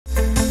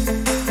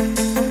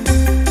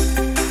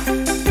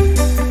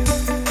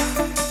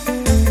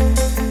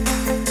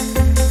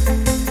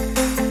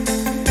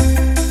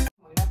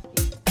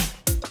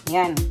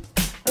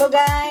So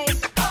guys,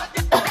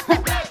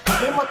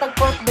 hindi mo tag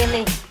pork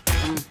belly.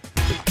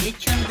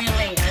 Lechon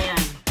belly,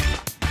 ayan.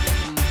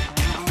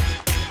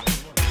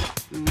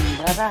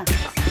 Dara.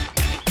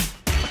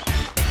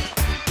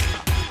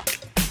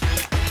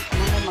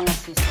 Ano mga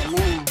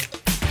seasoning?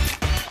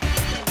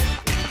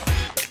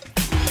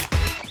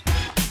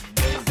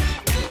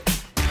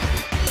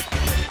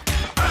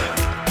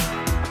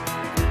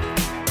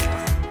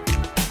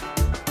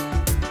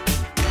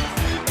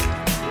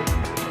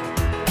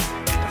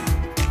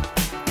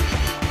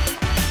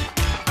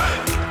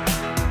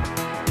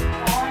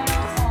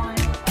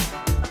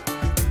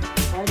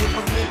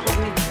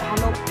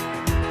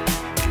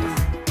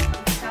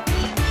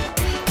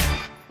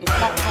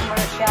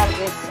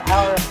 It's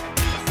our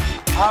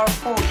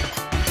food.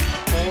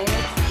 Okay.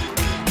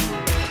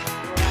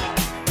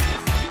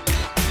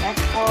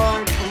 That's for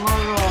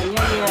tomorrow,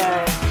 New Year.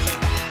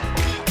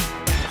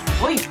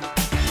 Uy,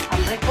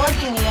 I'm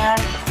recording here.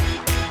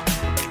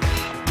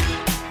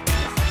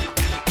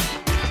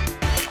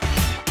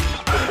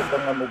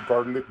 Daghan ng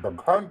garlic,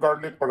 daghan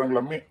garlic parang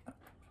lami.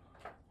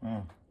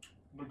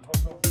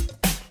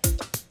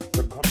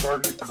 Daghan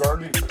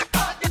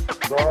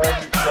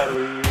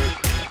garlic.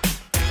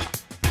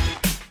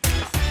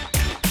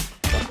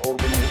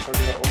 Organ ng isa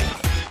nila o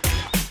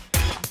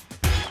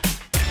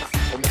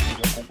ano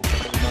sila kung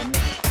kusapag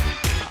namin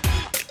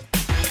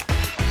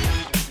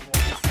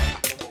kasi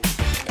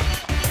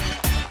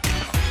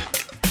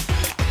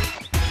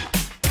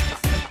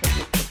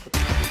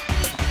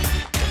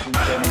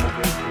siya na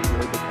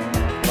mag-edit ng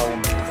mga clown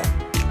nila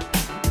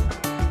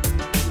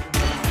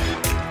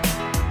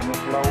mga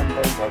clown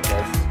tayo ba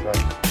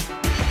guys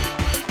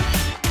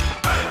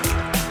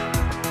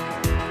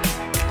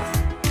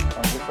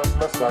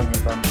lang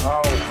yung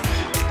tanhaw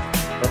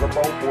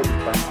karabaw po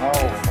yung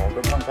tanhaw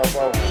daghang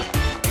kabaw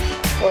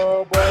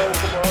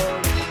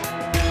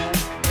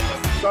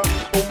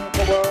santong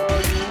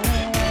kabayo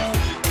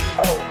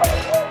aw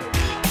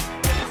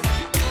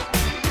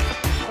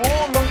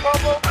lang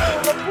kabaw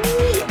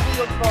lang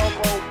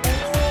kabaw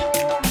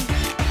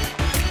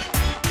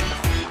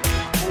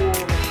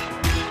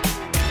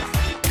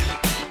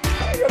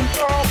ayan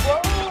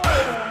kabaw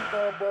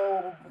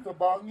sa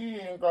bangi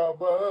ang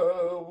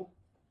kabaw.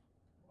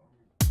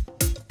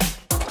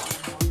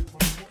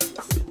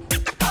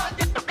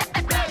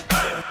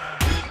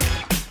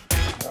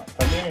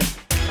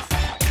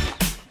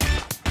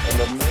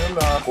 Alam nyo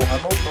na kung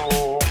ano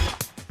to,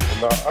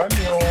 walaan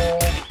nyo.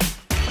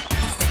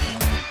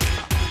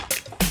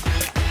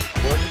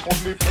 Pwede po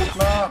lipot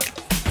na.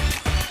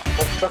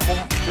 Basta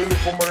kung pili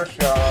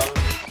commercial,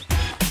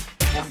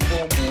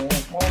 konsumo,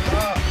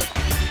 mga.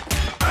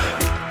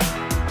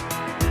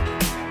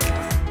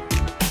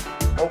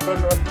 How can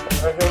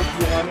I help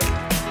you, honey?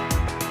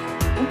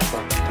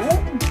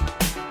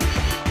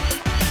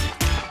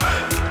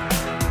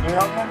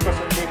 Nihangan ka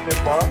sa kete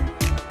pa?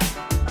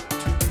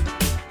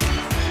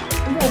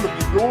 Ano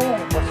lagi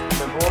dong? Mas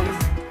pinagol.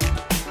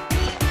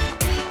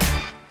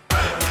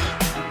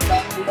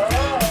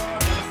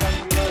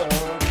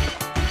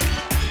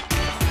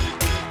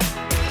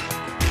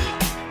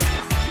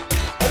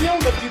 Ayaw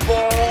lagi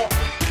ba?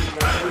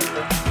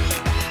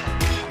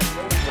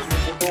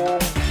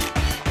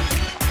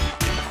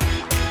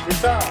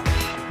 Isa.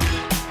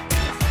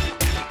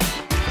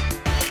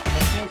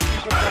 Masusi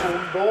ka sa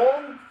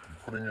rundong.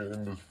 Putting it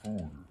in this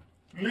food.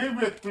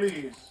 Leave it,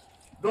 please.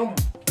 Don't.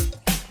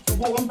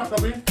 Subukan ta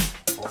kami.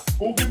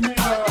 Who give me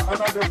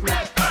another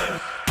plate?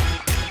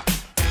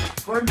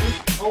 Friend,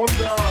 all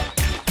the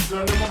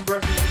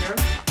lemongrass is here.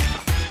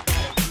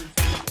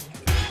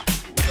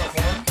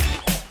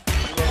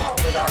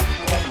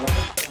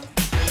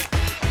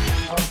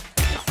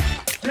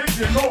 JJ,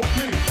 no,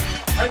 please.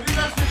 I did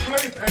not see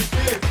plate. I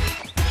said.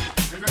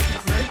 Did I see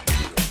plate?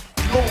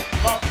 No,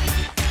 but.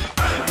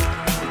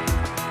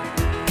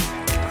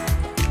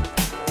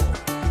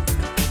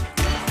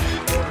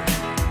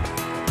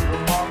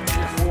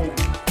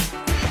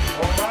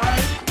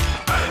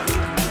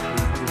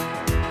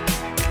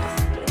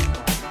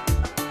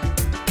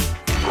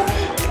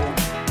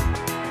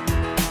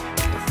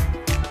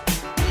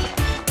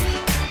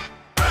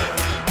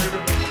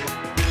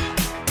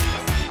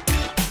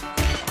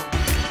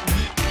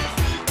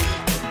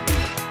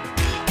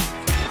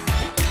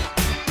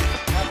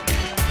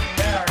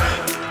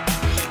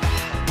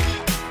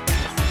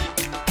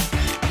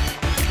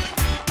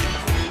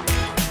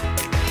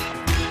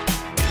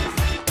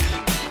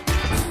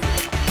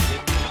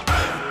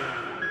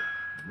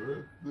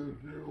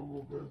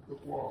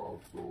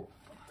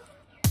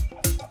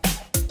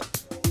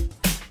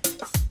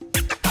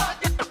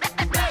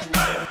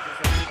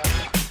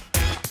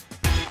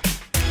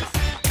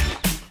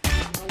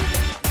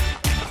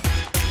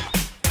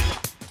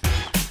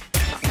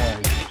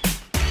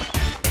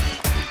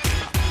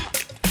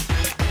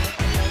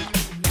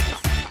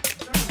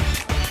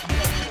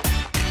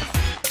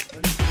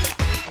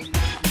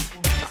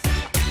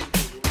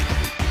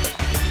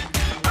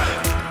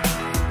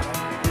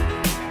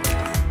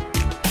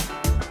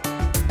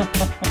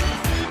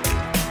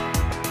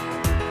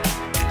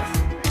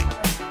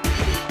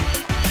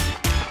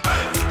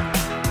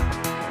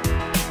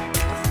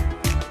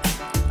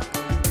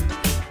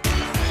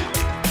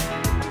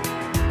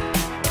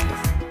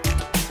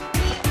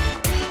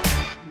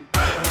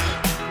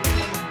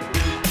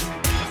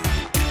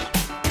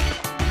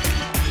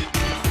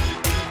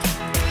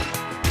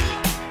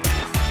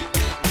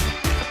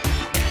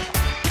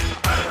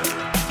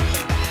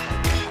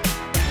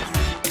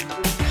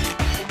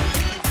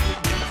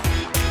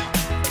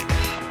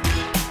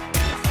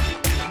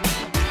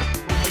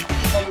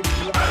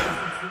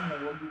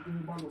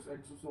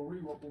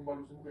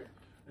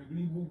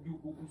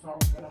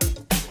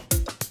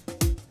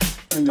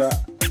 Hindi.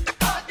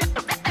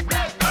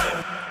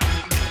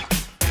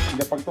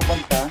 Hindi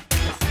pagtubag ka.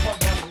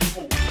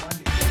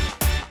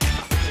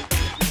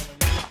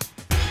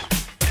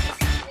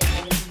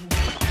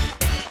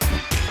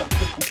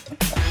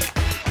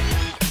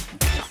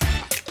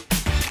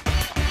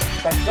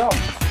 Tagdom.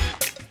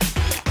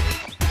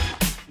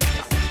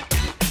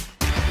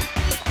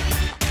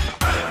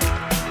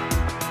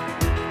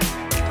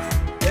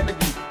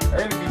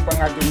 Ay, lagi pa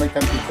nga dyan may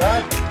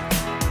kantidad.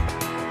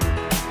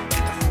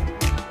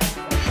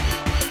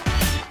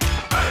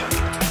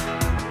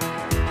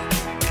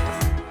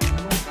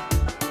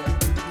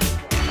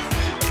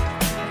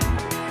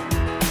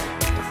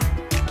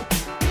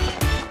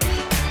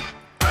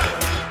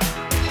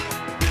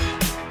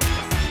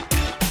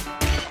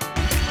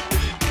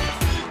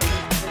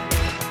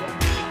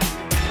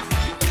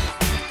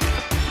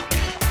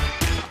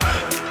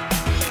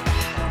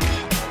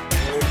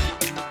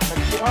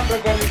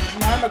 Nagagalit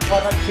na,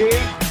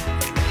 nagparachik.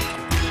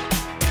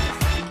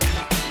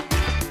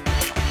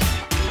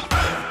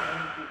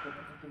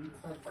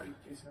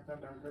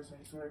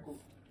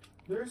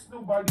 There's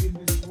nobody in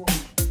this world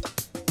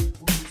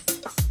who wants to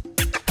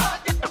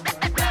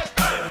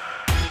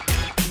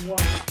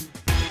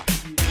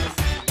be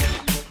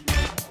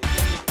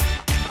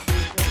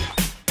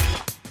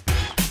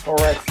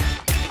Correct.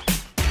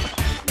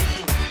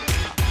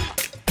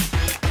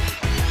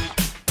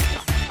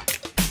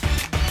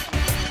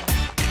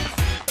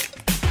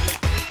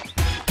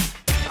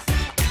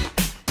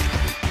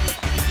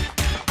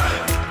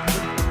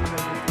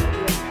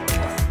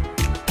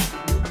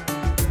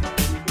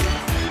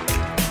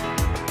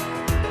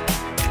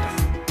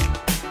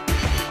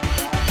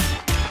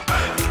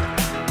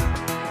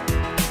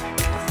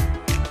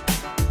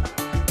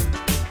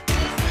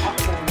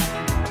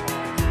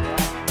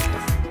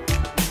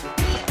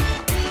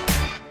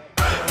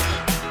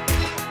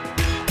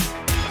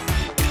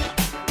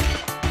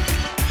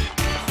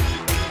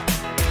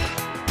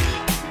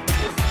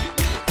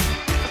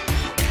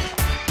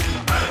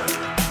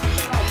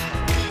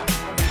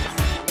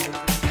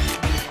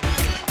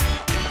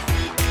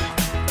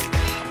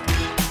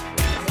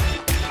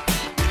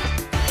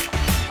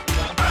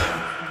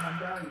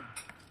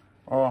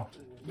 Oh.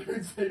 Hindi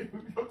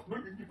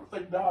pa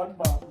tagdaan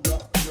ba?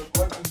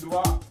 Nagkuhan ang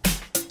duwa.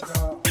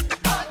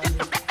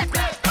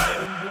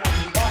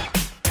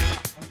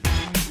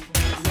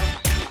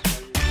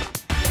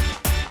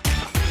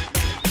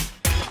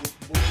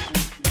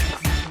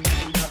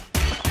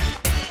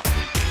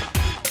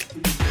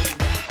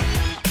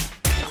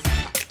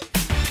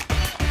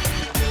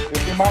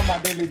 Si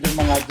Mama dili yung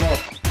mga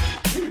joke.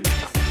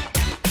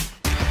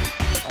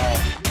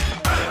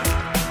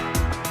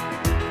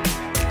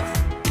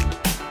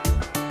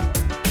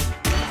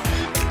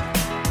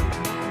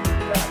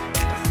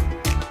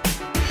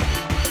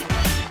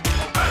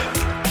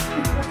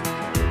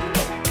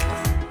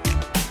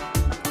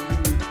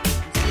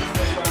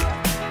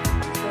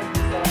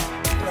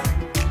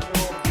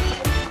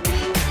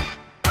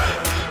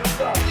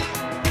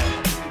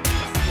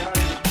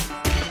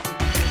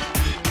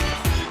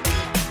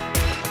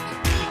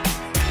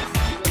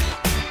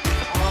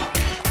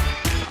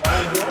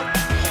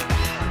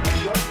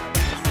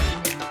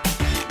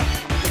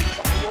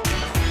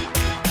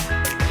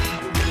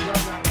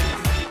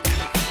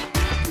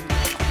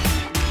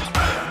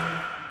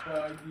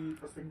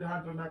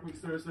 Nagdahan na ako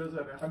sir,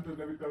 hantod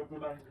na bitaw ito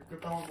lang.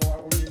 Katawa ko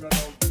ako yung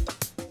nanaw.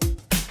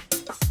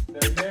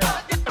 Dahil na.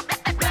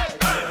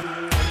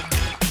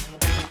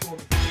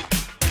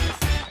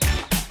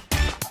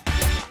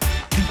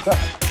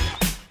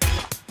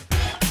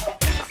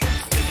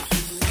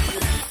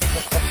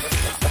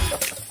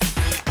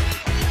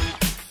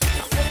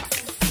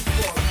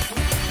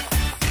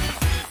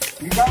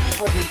 Gigamit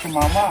ko din si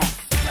Mama.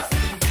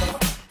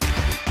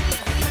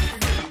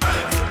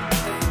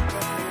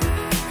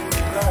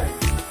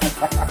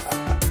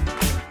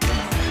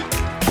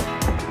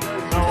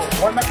 So,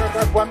 wala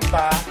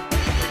nakakagwanta,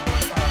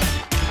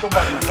 ito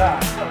ba nila?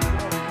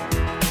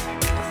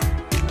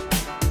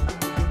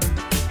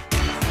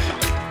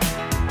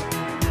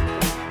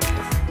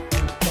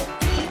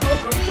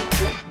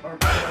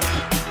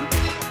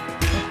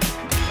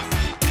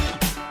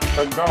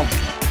 Tagdom.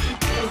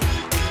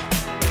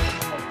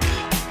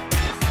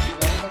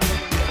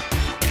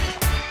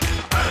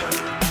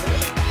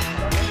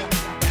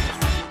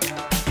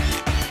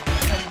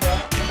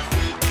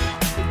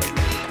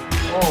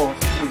 Oh,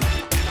 sige.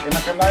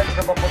 Nakalive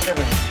ka ba po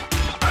rin?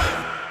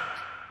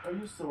 Are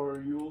you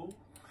sorry, you?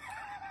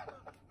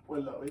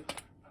 Wala, eh.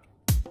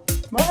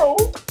 No.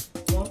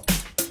 Huh?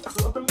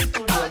 So, ito lang ito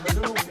yan.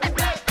 Nadulog yan.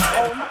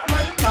 Oh,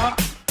 nakamalit na.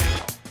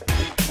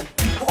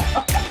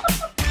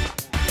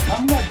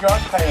 I'm not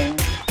joking.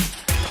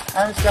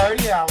 I'm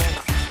sorry, Alex.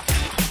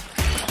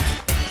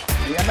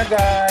 Ayan na,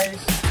 guys.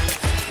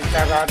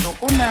 Isarado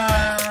ko na.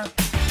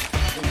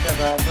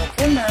 Isarado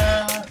ko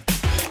na.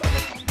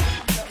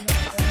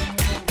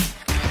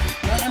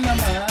 Naman,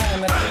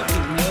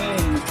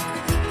 nakikinig.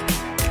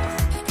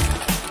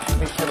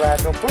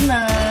 Isarado ko na.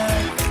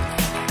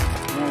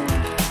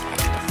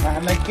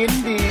 Nanay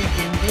Kindi,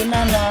 Kindi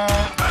Nana.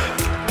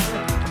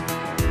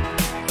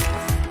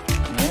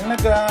 Ayan na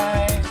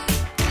guys.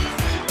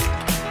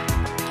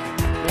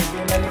 Pwede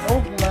na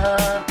liog na.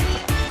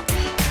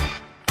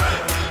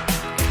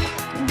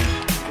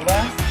 Diba?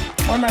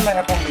 Muna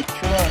lang akong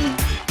lechon.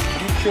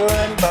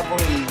 Lechon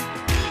baboy.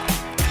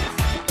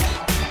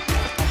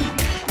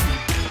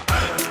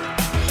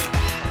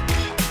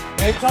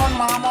 Lechon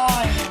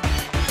mamoy.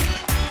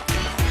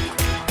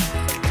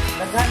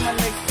 Naghan man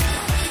like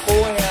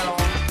oil.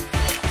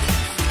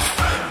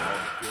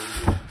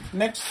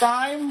 Next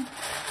time,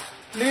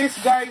 please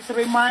guys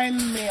remind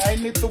me, I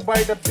need to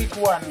buy the big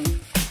one.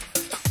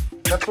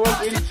 The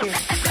 12 inches.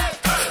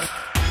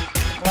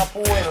 Na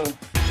fuel.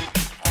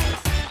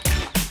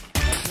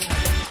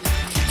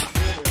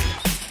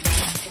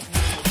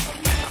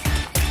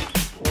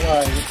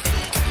 Why?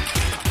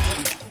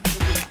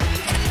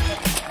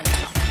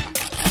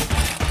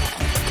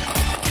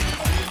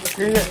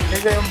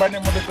 Kaya yung bani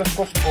mo dito sa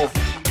Costco?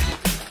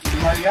 Si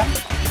Maria?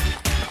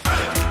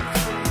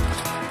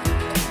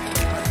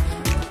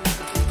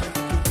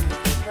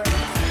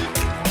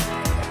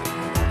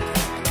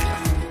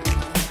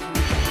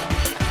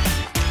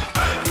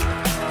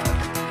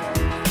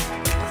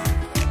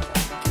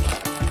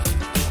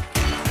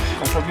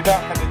 Kasubida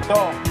ka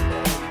dito.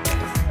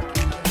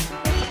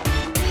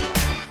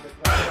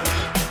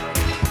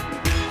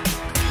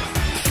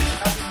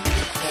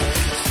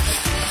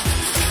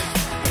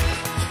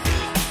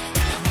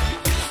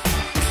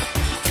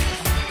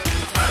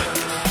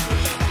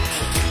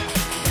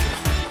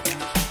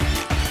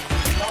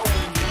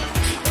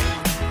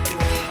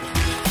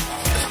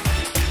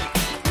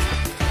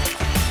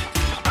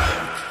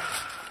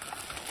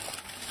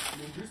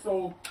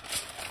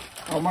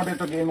 Mo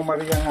dito di mo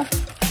Maria nga.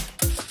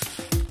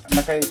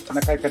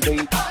 Nakay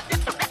ka-date.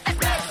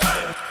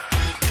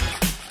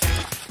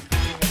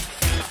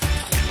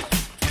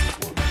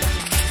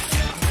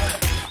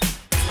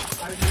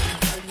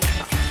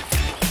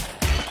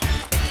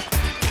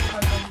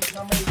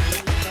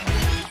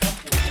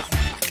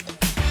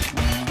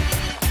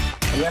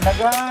 Ayan na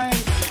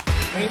guys.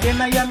 Pwede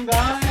na yan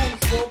guys.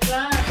 So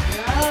fast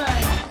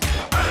guys.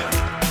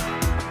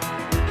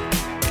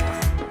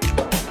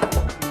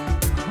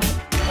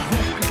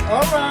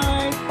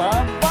 Alright,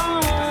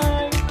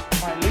 bye-bye.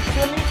 My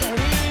lechon is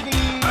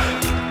ready.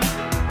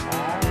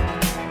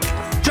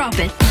 Bye. Drop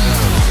it.